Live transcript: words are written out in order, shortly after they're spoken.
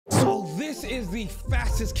This is the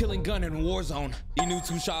fastest killing gun in Warzone, the new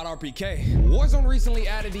 2-shot RPK. Warzone recently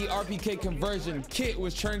added the RPK conversion kit,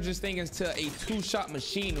 which turns this thing into a 2-shot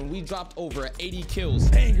machine, and we dropped over 80 kills.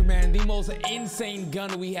 Banger, man, the most insane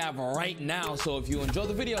gun we have right now. So if you enjoy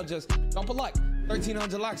the video, just drop a like.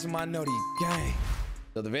 1,300 likes in my nutty gang.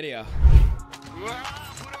 So the video.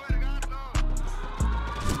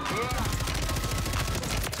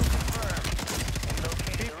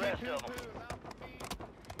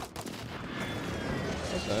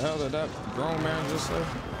 What the hell did that grown man just say?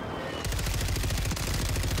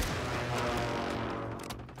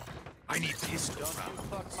 I need pistol.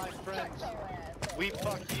 Fuck my friends. We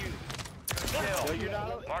fuck you. Kill. No, you're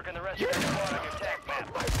not. Marking the rest of the squad on your attack map.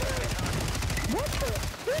 What the?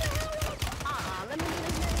 Who the hell? Let me get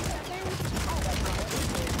his name.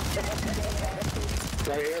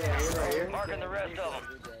 Right here. Marking the rest of them.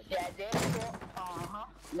 Yeah, dead.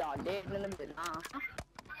 Y'all dead in the middle.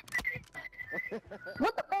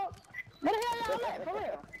 What the fuck? Where the hell y'all at? For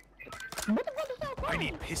real? What the fuck is so funny? I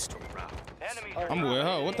need pistol round. Enemies I'm with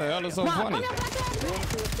her. What the hell is so funny?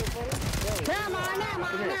 Never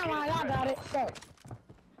mind. Y'all got it. Go.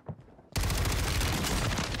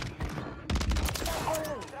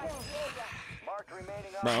 marked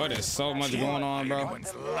remaining. Bro, there's so much going on, bro.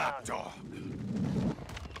 Everyone's lapdog.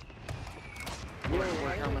 We're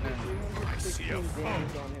coming in. I see a foe. On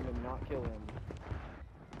him and not kill him.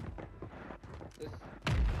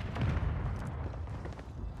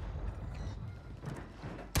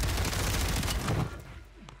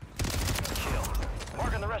 Kill.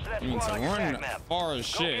 Marking the rest of that You need squad to on your run attack map. far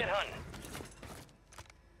as Go shit. get hunting.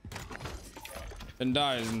 And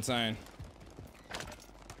die is insane.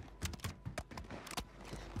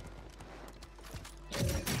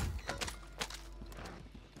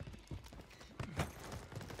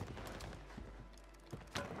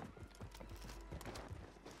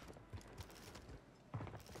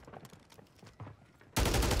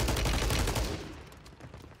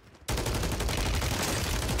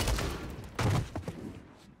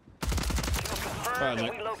 Confirmed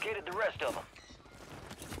that we located the rest of them.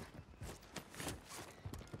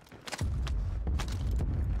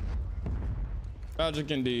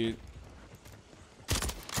 Tragic indeed.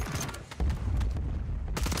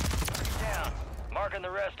 Down. Marking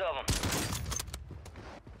the rest of them.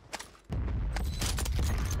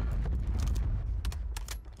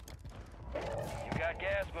 You got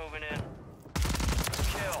gas moving in.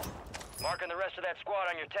 Kill. Marking the rest of that squad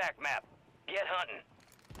on your attack map. Get hunting.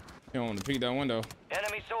 You don't want to peek that window.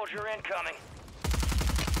 Enemy soldier incoming.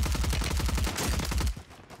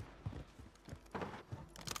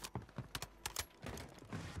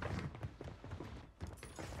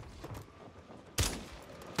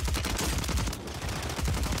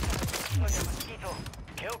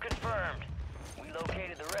 Kill confirmed. We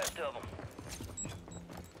located the rest of them.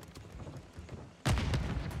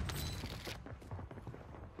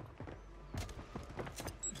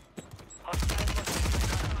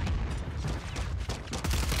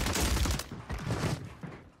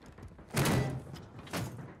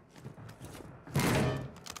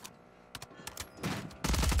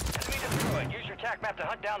 Enemy destroyed. Use your attack map to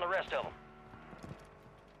hunt down the rest of them.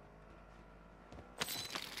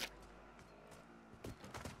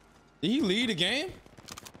 Did he lead the game?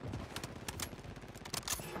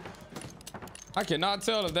 I cannot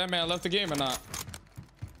tell if that man left the game or not.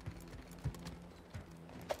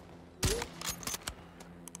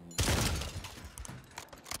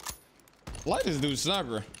 Light this dude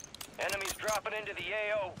sniper. Enemies dropping into the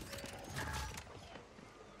AO.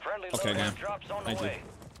 Friendly Okay, loadout man. drops on Thank the you. way.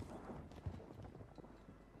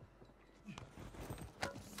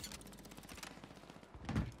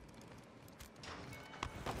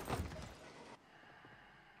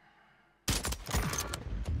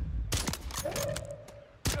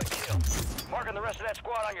 Good kill. Marking the rest of that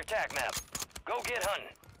squad on your attack map. Go get hunting.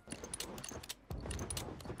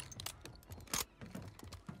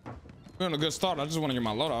 We're on a good start. I just want to get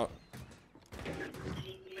my loadout.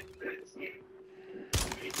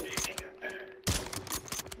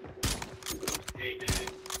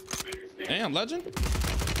 Damn, legend.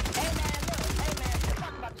 Hey man,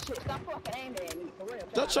 talk about the shit. Stop fucking aiming at me, for real.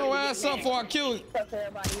 Shut your ass up before I kill you. Fuck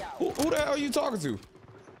everybody out. Who the hell are you talking to?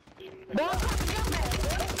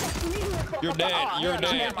 You're dead. You're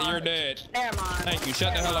dead. You're dead. Never mind. Thank you.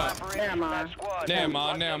 Shut the hell up. Never mind. Never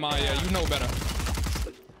mind. Never mind. Yeah, you know better.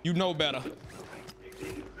 You know better.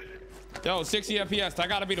 Yo, 60 FPS. That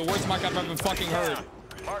gotta be the worst mic I've ever fucking heard.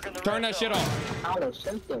 Turn that shit off.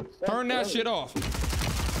 Turn that shit off.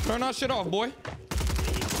 Turn that shit off, boy.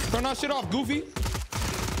 Turn that shit off, Goofy.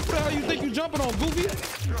 What the hell you think you jumping on, Goofy?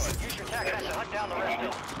 Use your attack map to hunt down the rest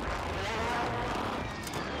of them.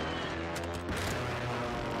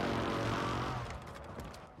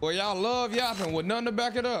 Boy, y'all love yapping with nothing to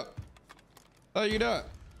back it up. Tell you that.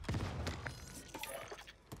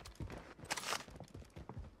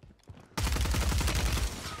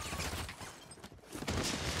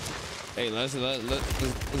 Hey, let's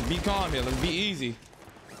be calm here. Let's be easy.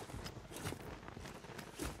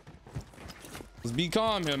 Let's be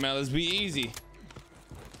calm here, man. Let's be easy.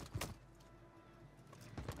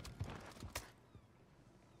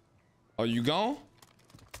 Oh, you gone?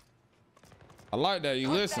 I like that. You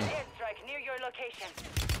listen. Airstrike near your location.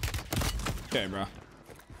 Okay, bro.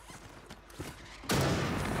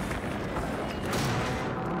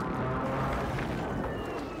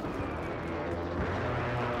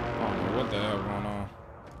 I don't know what the hell going on.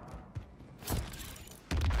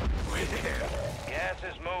 Gas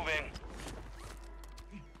is moving.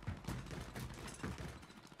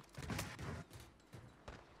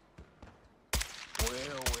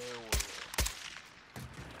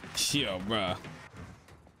 Yo, bro.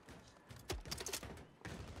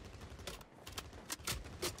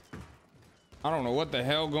 I don't know what the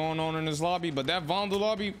hell going on in this lobby, but that vondel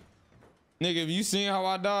lobby, nigga, if you seen how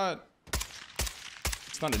I died,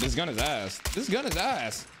 Thunder, this gun is ass. This gun is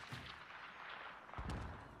ass.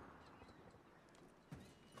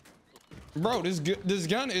 Bro, this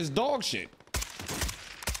gun is dog shit.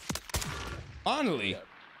 Finally.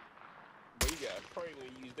 But you gotta pray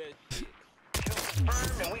when you use that shit.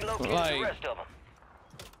 Confirmed, and we located Like- the rest of them.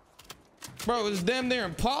 Bro, it's damn near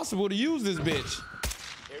impossible to use this bitch.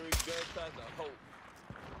 Every gun tries to hope.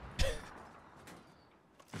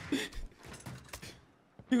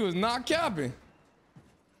 He was not capping.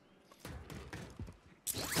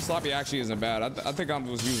 Sloppy actually isn't bad. I think I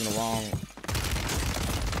was using the wrong.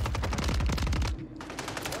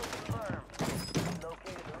 Confirmed.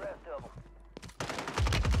 Located the rest of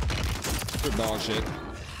them. Good dog shit.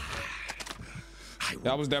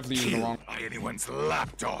 That was definitely using the wrong. By anyone's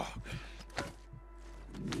lapdog.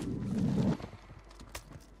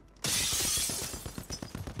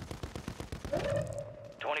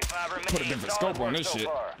 Put a different scope on this shit.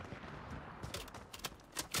 Far.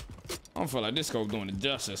 I don't feel like this scope doing it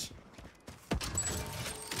justice.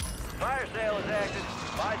 Fire sale is active.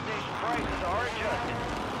 Buy station prices are adjusted.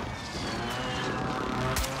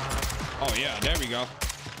 Oh yeah, there we go.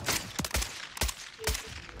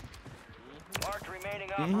 Marked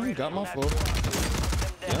remaining operators. Got my in that full.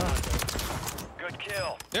 squad. Yeah. Good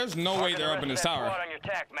kill. There's no way Marking they're the up in rest this of that tower. squad on your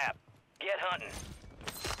tac map. Get hunting.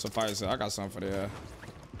 So fire sale. I got something for that.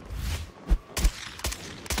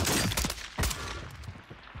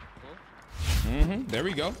 There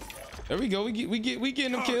we go. There we go. We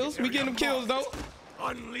getting them kills. We getting them kills though.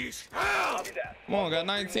 Unleash hell! Come on, got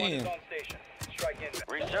 19.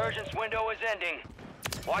 Resurgence window is ending.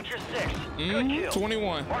 Watch your six. Good kill.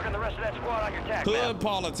 21. Marking the rest of that squad on your tac Hood map.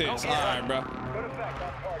 politics. All right, bro. Good effect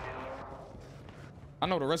on target. I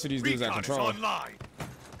know the rest of these dudes at Recon is control. online.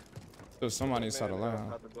 There's somebody inside the line.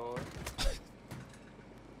 Out the door.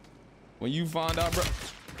 When you find out, bro.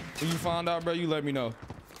 When you find out, bro, you let me know.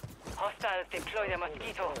 Hostiles deploy the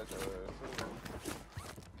mosquito.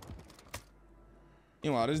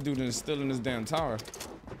 Meanwhile, this dude is still in this damn tower.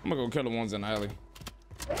 I'm gonna go kill the ones in the alley.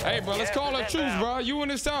 Hey, bro, let's call it truce, bro. You in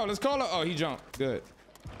this tower. Let's call it. Oh, he jumped. Good.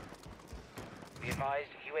 Be advised,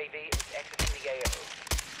 UAV is exiting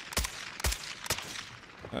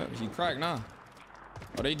the AO. He cracked now.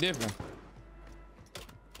 Oh, they dipping.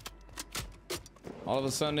 All of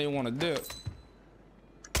a sudden, they want to dip.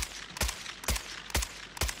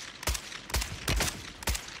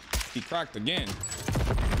 He cracked again.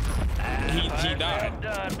 He died.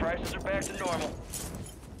 Done. Prices are back to normal.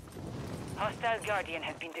 Hostile Guardian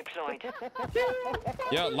has been deployed.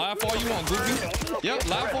 Yeah, laugh all you want, Goofy. Yep,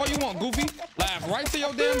 laugh all you want, Goofy. Laugh right to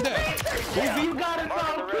your damn death. Goofy. You got us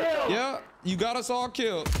all killed. Yeah, you got us all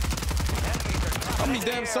killed. How many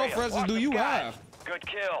damn self-reses do you have? Good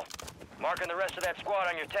kill. Marking the rest of that squad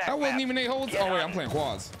on your tac That wasn't map. even a holds. Get Oh, wait, I'm hunting. playing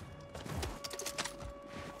quads.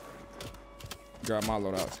 Grab my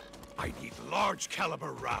loadouts. I need large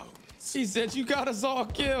caliber rounds. He said you got us all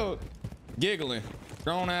killed. Giggling.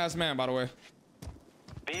 Grown ass man, by the way.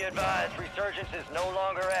 Be advised, resurgence is no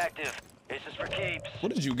longer active. This is for keeps. Where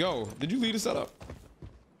did you go? Did you lead us up?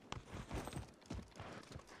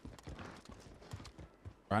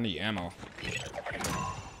 I need ammo.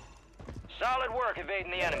 Solid work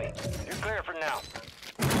evading the enemy. You're clear for now.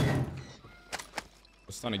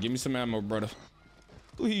 Sonny, give me some ammo, brother.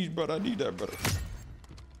 Please, brother. I need that, brother.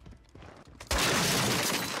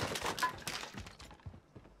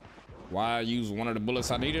 Why I used one of the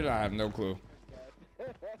bullets I needed, I have no clue.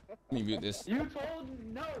 Let me mute this. You told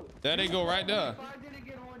no. There they go right there. If I didn't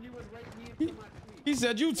get on, you would rake me into my tweet. He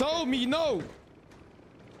said, you told me no.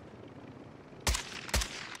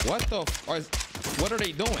 What the? What are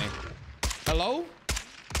they doing? Hello?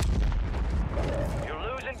 You're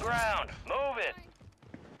losing ground. Move it.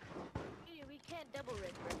 We can't double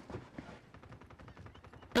red, bro.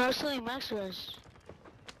 No, I was telling Max was.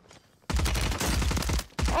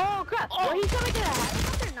 Oh crap! Oh, he's trying to get a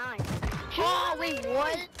helicopter 9. Oh wait,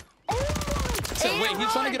 what? Oh my! Said, wait,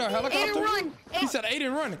 he's trying to get a helicopter? Aiden, run! He said,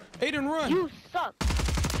 Aiden, run. Aiden, run. You suck.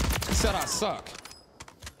 He said, I suck.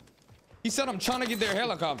 He said, I'm trying to get their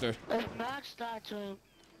helicopter. If Max died to him.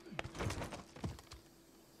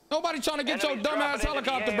 Nobody trying to get Enemies your dumbass dropping into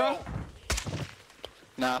the helicopter, bro. AO.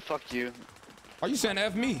 Nah, fuck you. Are you saying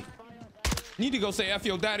F me? You need to go say F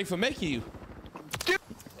your daddy for making you.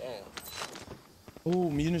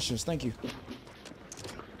 Oh, munitions, thank you.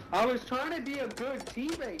 I was trying to be a good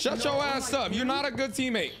teammate. Shut your ass up. You're not a good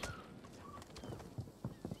teammate.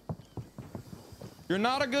 You're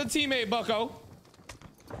not a good teammate, bucko.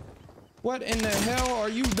 What in the hell are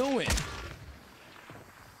you doing?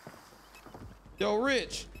 Yo,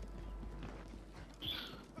 Rich.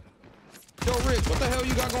 Yo, Rich, what the hell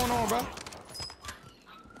you got going on, bro?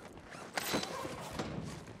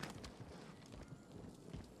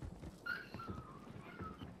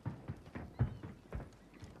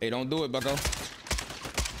 Hey, don't do it, bucko.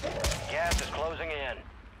 Gas is closing in.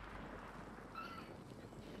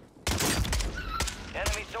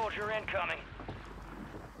 Enemy soldier incoming.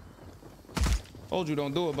 Told you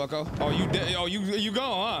don't do it, bucko. Oh, you dead? Oh, you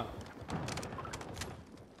gone, huh?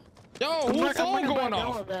 Yo, whose phone going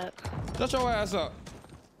off? Shut your ass up.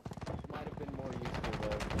 Might have been more useful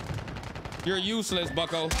though. You're useless,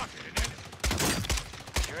 bucko.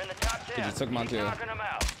 You're in the top 10. He just took my Keep kill. knocking them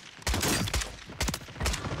out.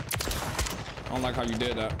 I don't like how you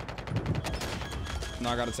did that.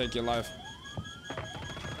 Now I gotta take your life.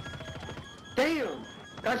 Damn!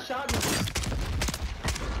 That shot me.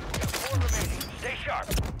 Got 4 remaining. Stay sharp.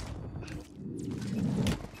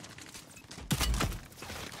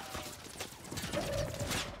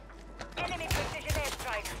 Enemy precision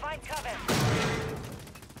airstrike. Find cover.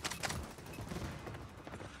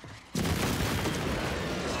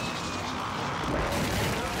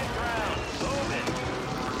 Losing ground. Move it.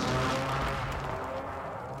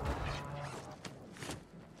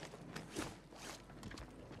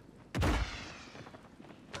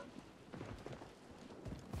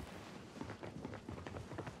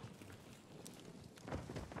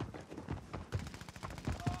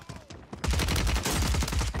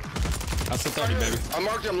 That's a 30, baby. I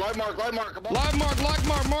marked him. Live mark. Come on. Live mark,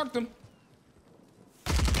 marked him.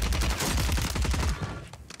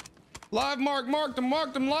 Live mark, marked him,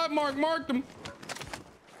 live mark, marked him.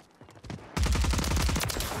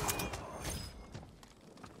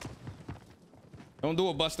 Don't do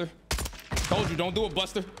it, Buster. Told you, don't do it,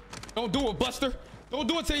 Buster. Don't do it, Buster. Don't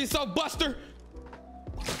do it to yourself, Buster.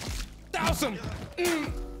 Douse him.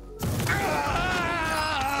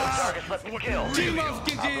 Targets left to kill. G-Muffs,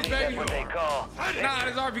 get G's, baby. That's what they call. Nah,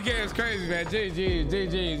 this RPK is crazy, man.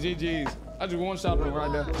 GG's. I just one shot him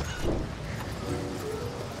right there.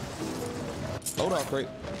 Loadout crate.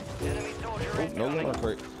 Enemy soldier Oh, no incoming. loadout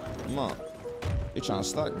crate. Come on. You trying to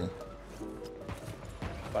stack me.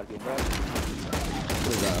 About to get back.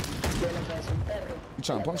 Good guy. You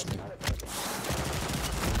trying to punch me?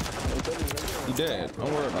 He dead.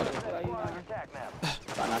 Don't worry about it. Attack map.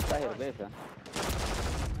 Van a cerveza.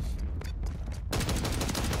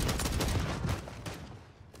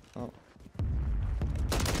 Oh.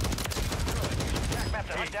 Attack map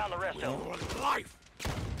to hunt down the rest of them. Your life.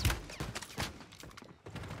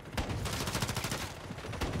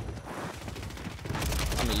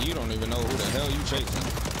 I mean, you don't even know who the hell you chasing.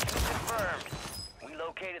 Confirmed. We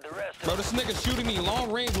located the rest Bro, of this nigga shooting me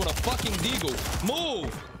long range with a fucking deagle.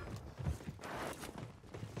 Move!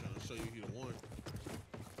 Trying to show you he the one.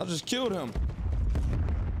 I just killed him.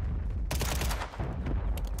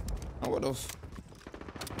 Oh, what the f...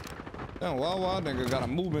 Damn, wild nigga got a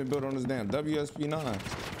movement built on this damn WSP9.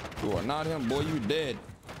 You are not him, boy. You dead.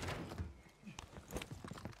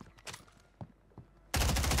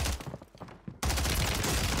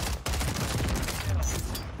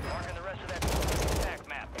 Marking the rest of that attack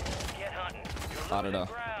map. Get hunting. You're Out of losing there.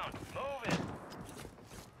 ground. Move it.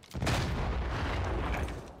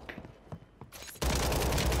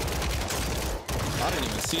 I didn't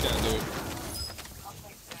even see that dude.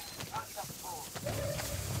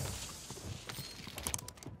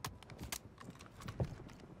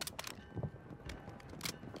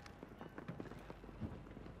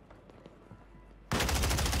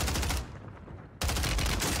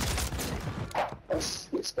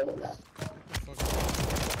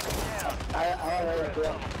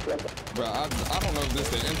 Bro, I don't know if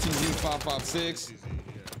this is the MTZ 556.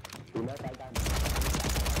 Confirmed,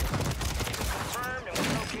 and we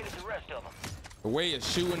located the rest of them. The way it's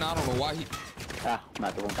shooting, I don't know why he. I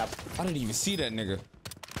didn't even see that nigga.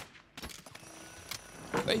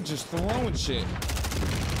 They just throwing shit.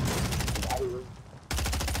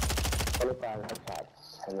 25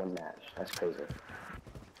 headshots in one match. That's crazy.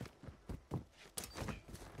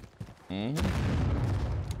 Yeah, you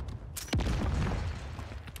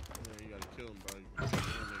gotta kill him, bro. You gotta kill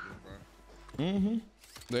them niggas, bro.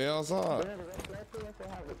 They outside.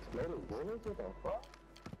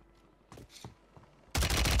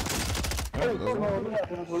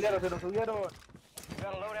 Got a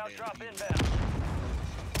loadout drop inbound.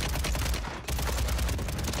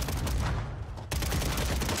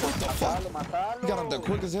 What the fuck? He got up there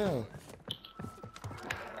quick as hell.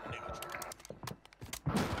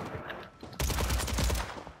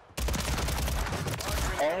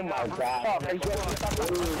 Oh my god.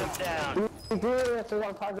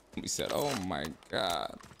 He said, oh my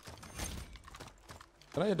god.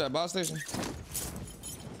 Can I hit that boss station?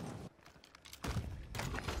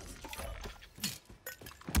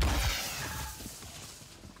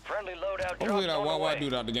 Friendly loadout drop. Hopefully that Wawa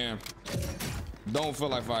dude out the game. Don't feel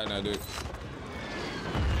like fighting that dude.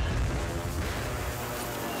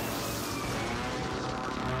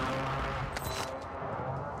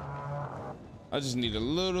 I just need a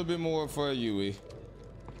little bit more for a UE.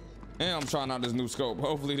 And I'm trying out this new scope.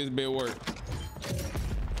 Hopefully this bit work.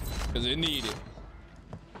 Cause it needed.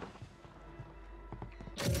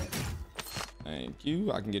 Thank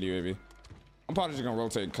you. I can get UAV. I'm probably just gonna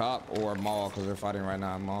rotate cop or mall because they're fighting right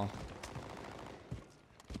now in mall.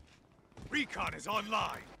 Recon is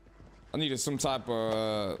online. I needed some type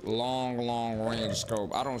of long range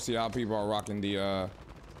scope. I don't see how people are rocking the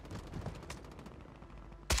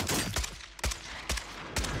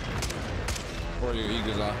where your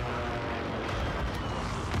eagles are.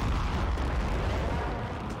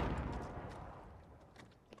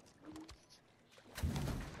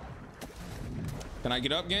 Can I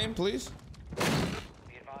get up, game, please? Be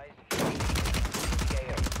advised.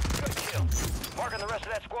 Good kill. Marking the rest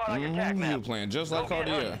of that squad on your attack map. You playing just like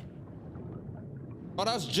Cartier. Oh,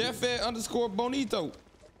 that's Jeffet_Bonito.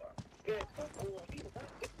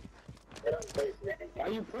 Why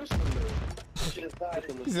you pushing me?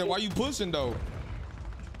 He said, why you pushing though?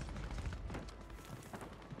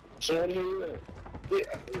 Located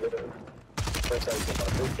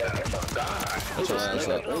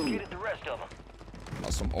the rest of them.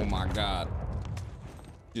 Awesome. Oh my god.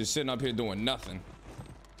 Just sitting up here doing nothing.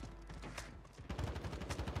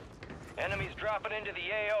 Enemies dropping into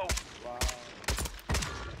the AO.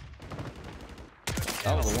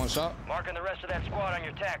 That was a one shot. Marking the rest of that squad on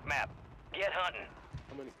your attack map. Get hunting.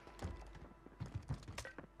 How many?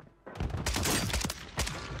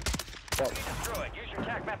 Destroy it. Use your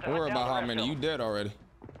attack map to Don't worry hunt down about the how rest many. of You them. dead already.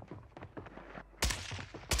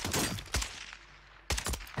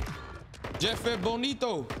 Jeffet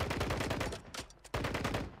Bonito.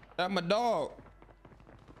 That's my dog.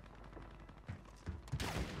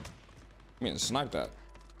 I'm gonna snipe that.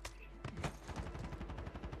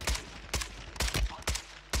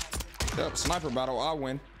 Yep, sniper battle, I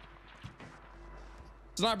win.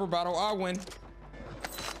 Sniper battle, I win.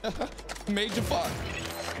 Major fuck.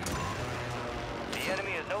 The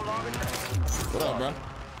enemy is no longer tracking. What up, bro?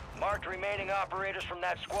 Marked remaining operators from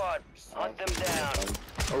that squad. Hunt them down.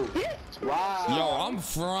 Wow. Yo, I'm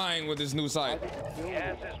frying with this new sight.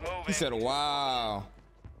 Gas is moving. He said, wow.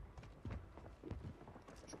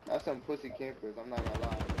 That's some pussy campers, I'm not gonna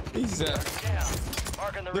lie. He said, Down.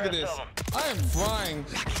 Marking the look at rest this. of them. I am frying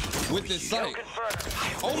with this sight.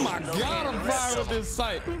 Confirmed. Oh my god, I'm frying with this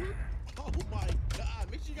sight. Oh my god,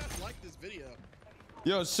 make sure you guys like this video.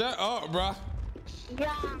 Yo, shut up, bro. Yeah,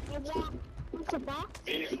 what's a box?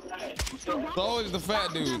 It's always the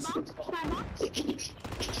fat dudes. Enemies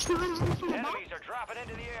are dropping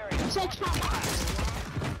into the area.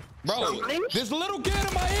 Bro, this little kid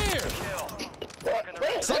in my ear. Kill. Marking the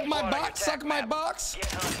rest of Suck that my squad on your box, attack suck my map. box.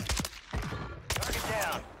 Get hunting. Target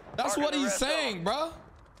down. That's Marking what the he's rest of saying, them. bro.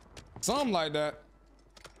 Something like that.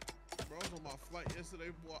 Bro, I was on my flight yesterday,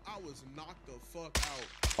 boy. I was knocked the fuck out.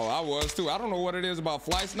 Oh, I was too. I don't know what it is about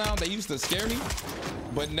flights now. They used to scare me,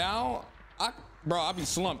 but now, I be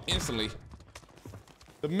slumped instantly.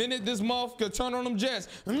 The minute this muff could turn on them jets.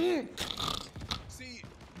 See,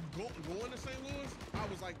 going to St. Louis, I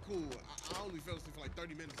was like, cool. I only fell asleep for like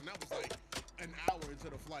 30 minutes, and that was like an hour into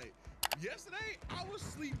the flight. Yesterday, I was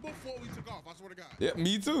asleep before we took off. I swear to God. Yeah,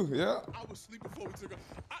 me too. Yeah. I was asleep before we took off.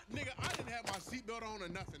 Nigga, I didn't have my seatbelt on or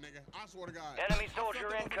nothing, nigga. I swear to God. Enemy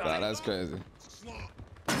soldier incoming. Nah, that's crazy. Slump.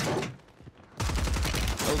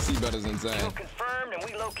 seatbelt is Kill insane. confirmed, and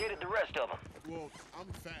we located the rest of them. Well, I'm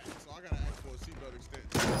fat, so I gotta ask for a seatbelt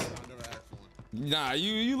extension. I never asked for one. Nah,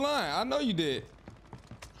 you lying. I know you did.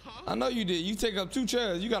 I know you did. You take up 2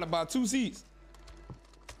 chairs. You gotta buy 2 seats.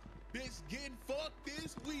 Bitch getting fucked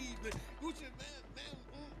this week. Gucci man.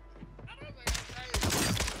 I don't think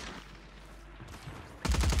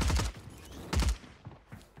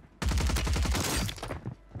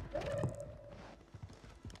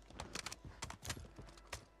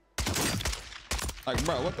Like,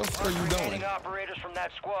 bro, what the fuck are you doing? Remaining operators from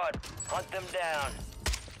that squad. Hunt them down.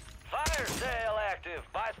 Fire sale active.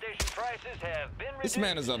 Buy station prices have been reduced. This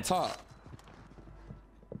man is up top,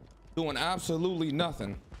 doing absolutely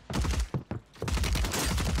nothing.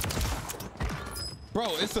 Bro,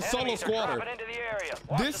 it's a solo Enemies are squatter. dropping into the area.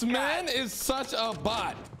 Watch This the skies. man is such a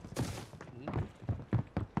bot.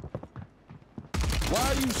 Why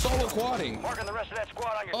are you solo quadding? Marking the rest of that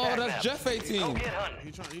squad on your Oh, tag that's map. Jeff Go 18. get hunting.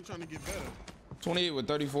 he trying to get better. 28 with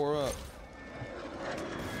 34 up.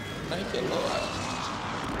 Thank you, Lord.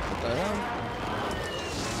 What the hell?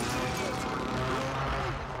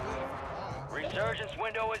 Resurgence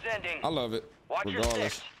window is ending. I love it. Watch your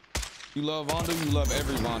Regardless. six. You love Vondel, you love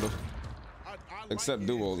every Vondel. I Except like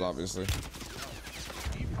duos, obviously.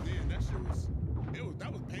 Even then, that shit was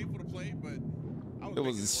painful to play, but It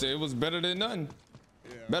was better than nothing.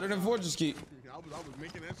 Yeah, Better than Fortress Keep. I was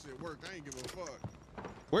making that shit work. I ain't give a fuck.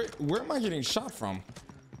 Where am I getting shot from?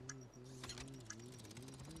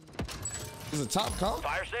 Is it top comp?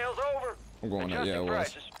 Fire sale's over. I'm going there. Yeah, it Adjusting was.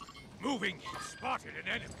 prices. Moving. Spotted an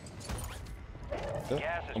enemy.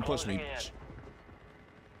 Gas is Don't push me. closing in.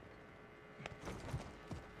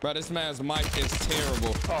 Bro, this man's mic is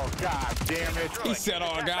terrible. Oh god damn it. He said,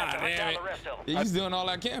 "Oh god damn it." The rest of 'em. Yeah, he's doing all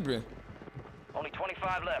that camping. Only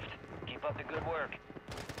 25 left. Keep up the good work.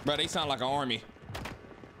 Bro, they sound like an army.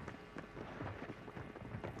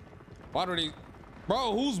 Why do they?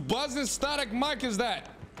 Bro, whose buzzing static mic is that?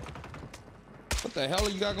 What the hell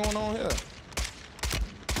you got going on here?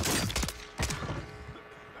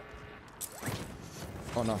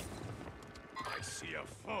 Oh no. I see a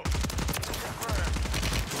foe. Confirmed.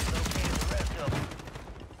 Located the rest of them.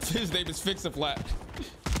 His name is Fix a Flat. Kill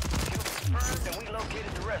confirmed, and we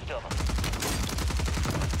located the rest of them.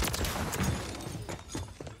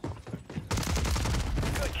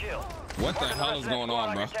 Good kill. What the Marking hell rest is of that going squad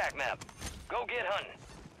on, your bro? attack map. Go get hunting.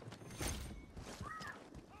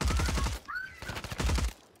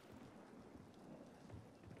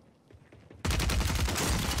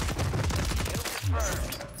 Kill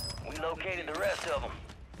confirmed. We located the rest of them.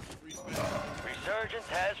 Resurgence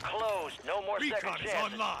has closed. No more second Recon is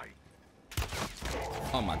chances. online.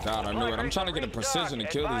 Oh my god, I knew it. I'm trying to get a precision to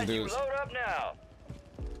kill these dudes. Load up now.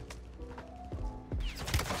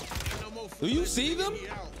 Do you see them?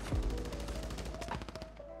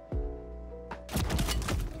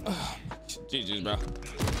 GG's, bro.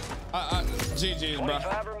 GG's, bro.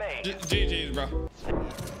 25 remain. GG's, bro.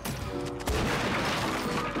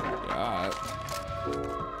 God.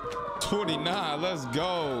 29, let's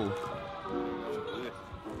go.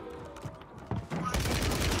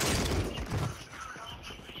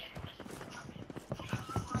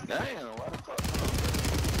 Damn, why the fuck?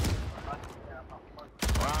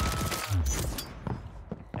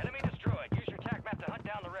 Enemy destroyed. Use your attack map to hunt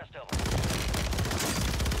down the rest of them.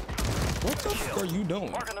 What the fuck are you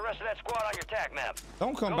doing? Marking the rest of that squad on your attack map.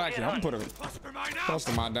 Don't come Go back get here. I'm hunting. putting a Cluster mine out.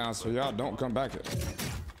 cluster mine down so y'all don't come back here. There's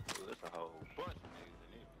a whole bunch of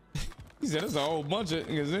niggas in here. He said there's a whole bunch of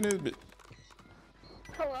niggas in this bitch.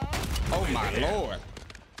 Hello? Oh my lord.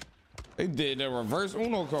 They did the reverse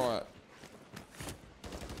Uno card.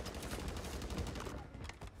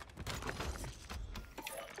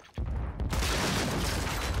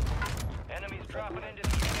 Enemies dropping into the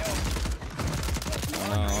AO.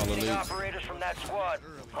 All the Remaining leads. operators from that squad.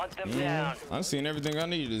 Hunt them down. I've seen everything I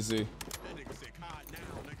needed to see. That nigga said, "God now,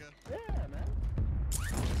 nigga." Yeah, man.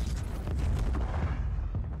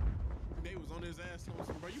 They was on his ass on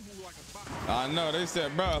some, bro. You move like a spot. I know, they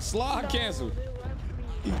said, bro, slide canceled. They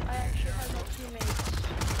left me. I actually had no teammates.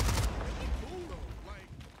 Cool though. Like,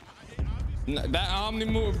 obviously. That Omni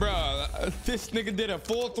move, bro. This nigga did a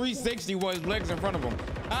full 360 with his legs in front of him.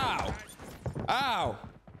 Ow. Ow.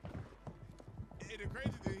 The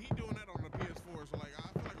crazy thing, he doing that on the PS4, so like, I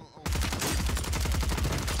feel like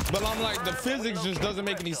But I'm like, the physics just doesn't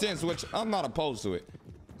make any sense, which I'm not opposed to it.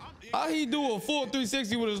 How he do a full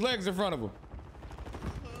 360 with his legs in front of him?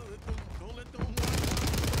 don't let them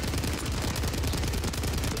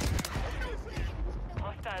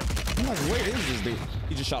I'm like, where is this dude?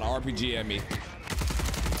 He just shot an RPG at me.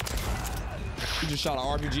 He just shot an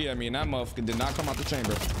RPG at me, and that motherfucker did not come out the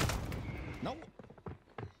chamber. No.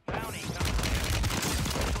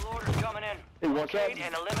 Locate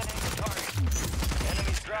and eliminate the target.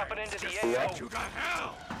 Enemies dropping into the AO. You got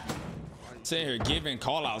hell! Sitting here giving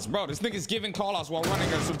callouts, bro. This nigga's giving callouts while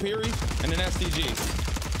running a superior and an SDG.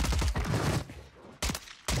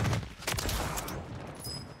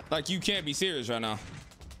 Like, you can't be serious right now.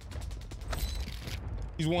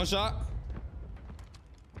 He's one shot.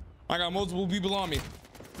 I got multiple people on me.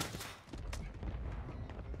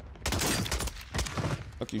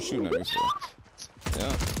 Fuck you shooting at me for?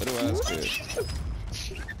 Yeah, little ass kid.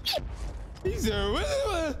 He's there.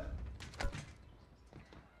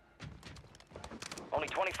 Only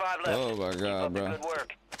 25 left. Oh my Keep god, up the bro. good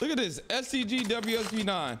work. Look at this SCG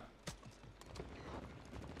WSP9.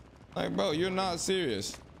 Like, bro, you're not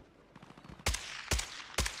serious.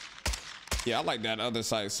 Yeah, I like that other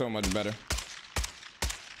sight so much better.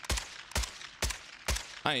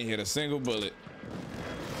 I ain't hit a single bullet.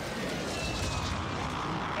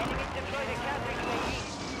 Enemies deployed a cataclysm.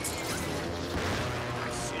 I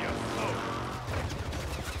see a foe.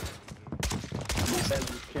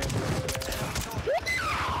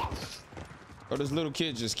 Bro, this little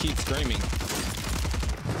kid just keeps screaming.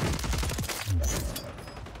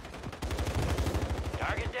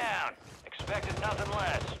 Target down. Expected nothing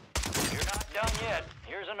less. You're not done yet.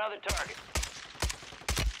 Here's another target.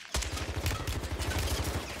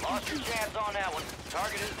 Lost your chance on that one.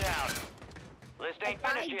 Target is down. List ain't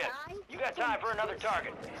finished yet. You got time for another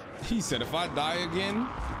target. He said, if I die again.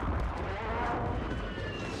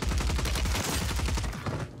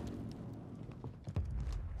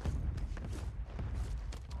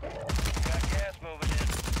 Got gas moving in.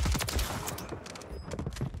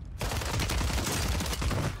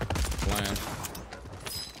 Plan.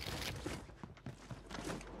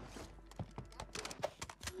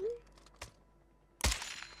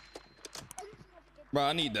 Bro,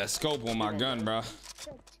 I need that scope on my gun, bro.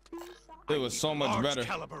 It was so much Large better.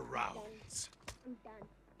 caliber rounds.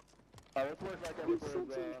 Let's work like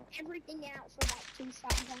Everything out for that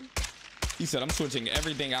 2-shot gun. He said, I'm switching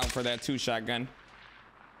everything out for that 2-shot gun.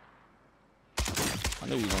 I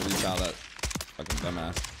knew we were gonna reach out that fucking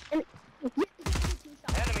dumbass.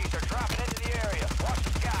 Enemies are dropping into the area. Watch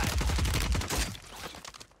the skies.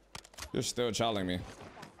 You're still challenging me.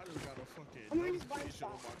 I just got a fucking I'm on his blind notification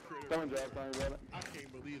on spot. my critter. Someone dropped on me, brother. I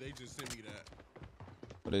can't believe they just sent me that.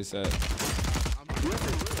 What they said.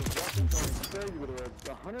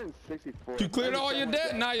 You cleared all your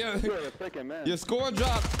debt. Now your score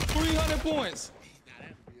dropped 300 points. Nah,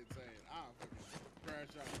 that'd be insane. I'll fucking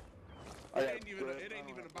crash out. It ain't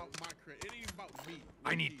even about my credit. It ain't even about me.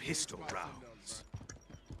 I need pistol rounds.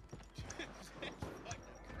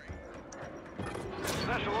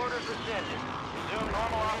 Special orders rescinded. Resume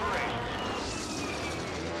normal operations.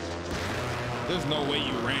 There's no way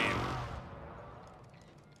you ran.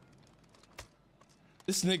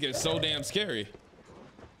 This nigga is so damn scary.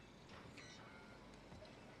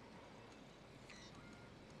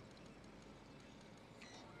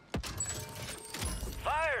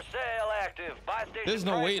 Fire sale active. Buy station There's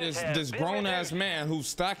no way prices this have been grown ass reduced. man who's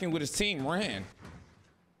stocking with his team ran.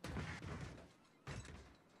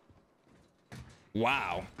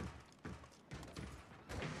 Wow.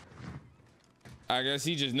 I guess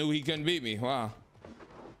he just knew he couldn't beat me. Wow.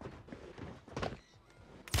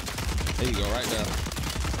 There you go, right there.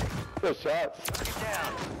 Good shots. Target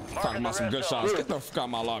down. Talking Marking about the some red good zone. shots. Get the fuck out of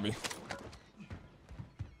my lobby.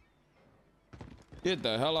 Get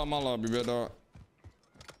the hell out of my lobby, big dog.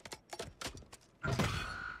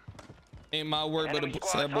 Ain't my word, but Enemy that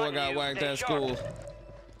squad's boy on got you. whacked Stay at sharp. school.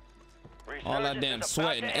 All that Resurgence damn is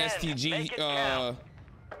sweating. about to end. STG. Make it count.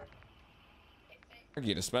 I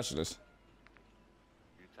get a specialist.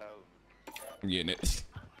 You told me. I'm getting it.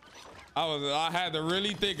 I had to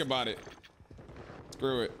really think about it.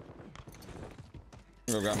 Screw it.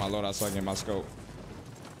 I'm gonna grab my loadout so I can get my scope.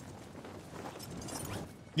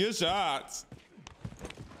 Good shots.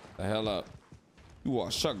 The hell up. You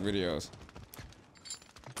watch Shuck videos.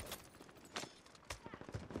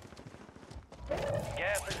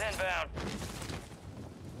 Gas is inbound.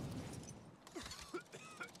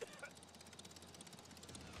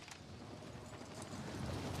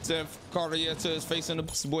 Seth Cartier to his face and the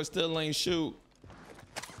pussy boy still ain't shoot.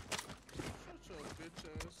 Shut your bitch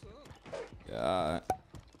ass up. Yeah.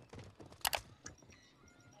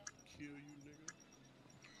 Kill you, nigga.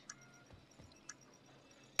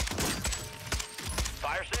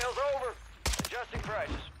 Fire sale's over. Adjusting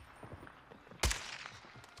prices.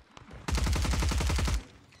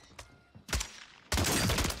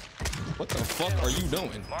 What the fuck are you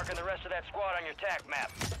doing? Marking the rest of that squad on your TAC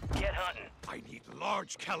map. Get hunting. I need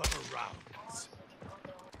large caliber rounds.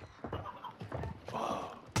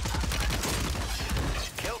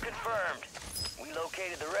 Kill confirmed. We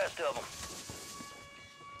located the rest of them.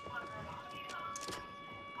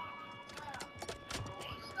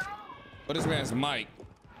 But this man's Mike.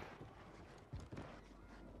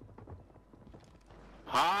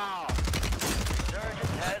 Surgeon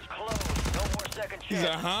has closed. No more second He's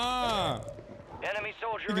chance. a huh. Enemy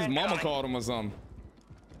soldier I think his mama incoming. called him or something.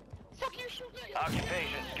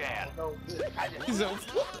 Occupation scan. He's a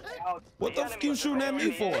what the fuck you shooting at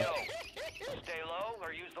me for? Stay low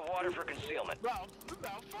or use the water for concealment.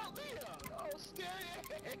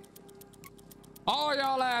 All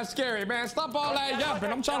y'all ass scary, man. Stop all that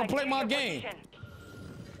yapping. I'm trying to play my game.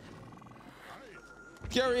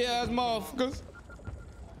 Scary ass motherfuckers.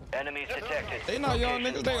 Enemies detected. They not young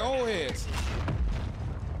niggas, they old heads.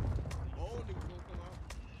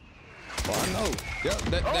 Oh, I know. Yep,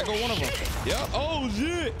 that go one of them. Yep. Oh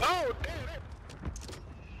shit. Oh,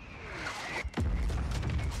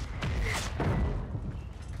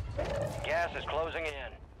 Gas is closing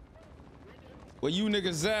in. Where you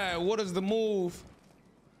niggas at? What is the move?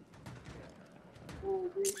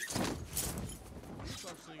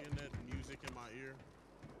 Stop singing that music in my ear.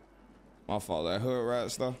 My fault, that hood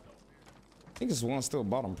rat stuff. I think it's one still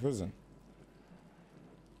bottom prison.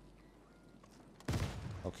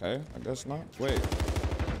 Okay, I guess not. Wait. Just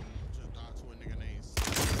died to a nigga named.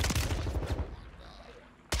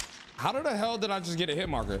 How the hell did I just get a hit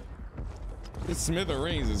marker? This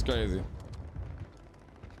smithereens is crazy.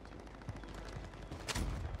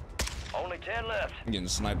 Only 10 left. I'm getting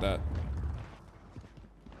sniped at.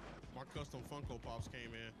 My custom Funko Pops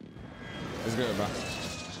came in. It's good, bro.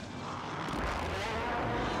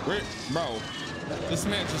 Wait, bro, this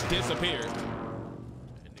man just disappeared.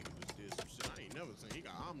 That nigga just did some shit I ain't never seen. He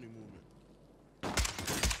got Omni movement.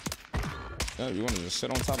 Yeah, you want to just sit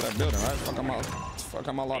on top of that building, right? Fuck, I'm out. Fuck,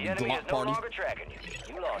 I'm out The of the enemy block is no party. longer tracking you.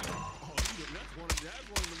 You lost him. Oh, that's one of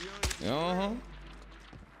them young.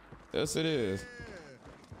 Yes, it is.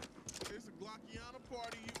 Yeah. It's a Glockiana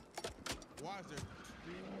party. Why is there?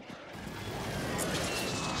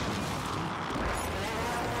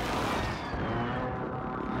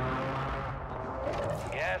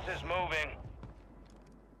 Gas is moving.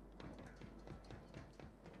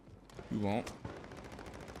 You won't.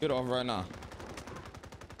 Get off right now.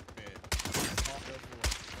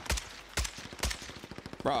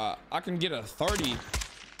 Bruh, I can get a 30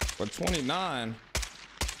 or 29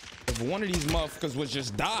 if one of these motherfuckers would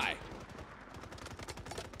just die.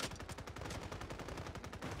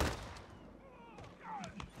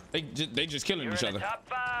 They just killing You're each in the other. top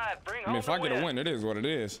 5. Bring I mean, home if I the get a win, it is what it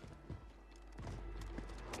is.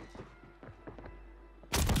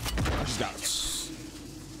 I just got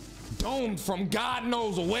domed from God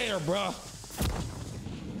knows where, bruh.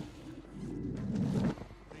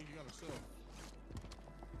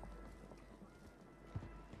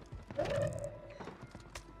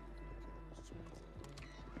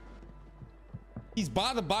 He's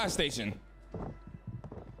by the buy station.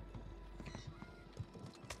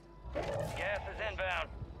 Gas is inbound.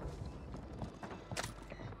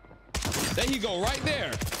 There you go, right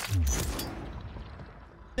there.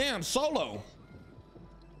 Damn, solo.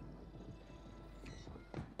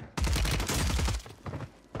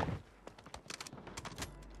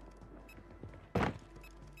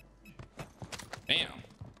 Damn.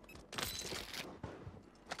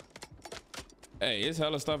 Hey, it's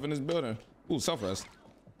hella stuff in this building. Ooh, self-rest.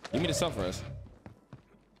 Give me the self-rest.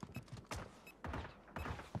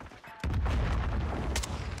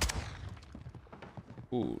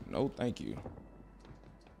 Ooh, no thank you.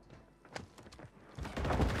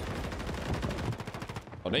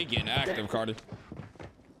 Oh, they getting active, Cardi.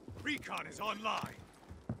 Recon is online.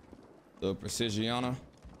 The Precisionana.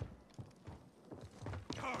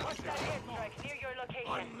 Airstrike near your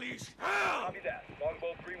location. Unleash hell! Copy that.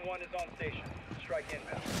 Longbow 3-1 is on station. Strike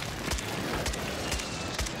inbound.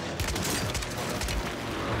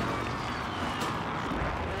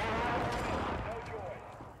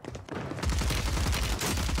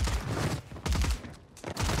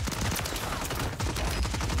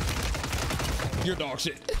 You're dog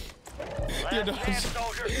shit. You're dog Last shit.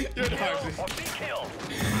 soldier. You're dog Kill shit. or be killed.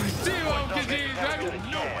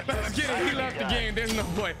 Let's get it. He left the game. There's no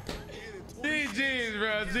point. GG's,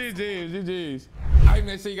 bro. GG's. All right,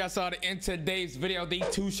 man. So you guys saw it in today's video, the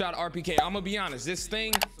 2-shot RPK. I'm gonna be honest. This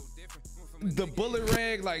thing, the bullet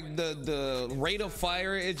reg, like the rate of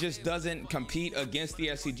fire, it just doesn't compete against the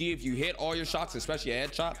SCG. If you hit all your shots, especially a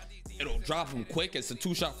headshot, it'll drop them quick. It's a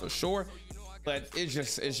 2-shot for sure. But it's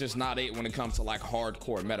just not it when it comes to like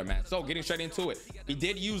hardcore meta, man. So getting straight into it, he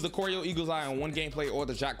did use the Corio Eagle's Eye on one gameplay or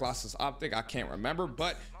the Jack Glossus optic. I can't remember,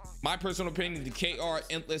 but My personal opinion, the KR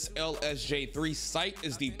Endless LSJ3 sight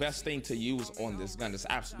is the best thing to use on this gun. It's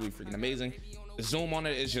absolutely freaking amazing. The zoom on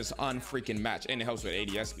it is just unfreaking matched, and it helps with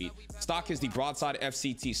ADS speed. Stock is the broadside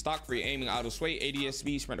FCT stock for your aiming, auto sway, ADS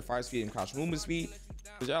speed, sprint to fire speed, and crouch movement speed.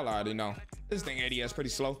 Cause y'all already know this thing ADS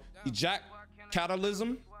pretty slow. The jack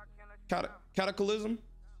cataclysm. I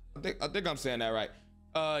think I'm saying that right.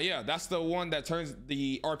 Yeah, that's the one that turns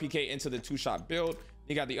the RPK into the 2-shot build.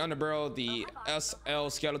 You got the underbarrel, the SL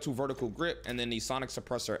skeletal vertical grip, and then the sonic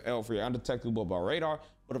suppressor L for your undetectable by radar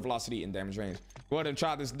with a velocity and damage range. Go ahead and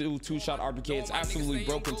try this new 2-shot RPK. It's absolutely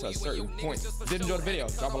broken to a certain point. If you did enjoy the video,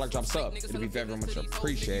 drop a like, drop a sub. It'll be very much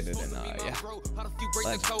appreciated. And yeah.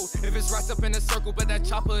 If it's right up in the circle, but that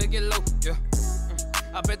chopper it get low. Yeah.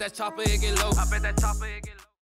 I bet that chopper it get low.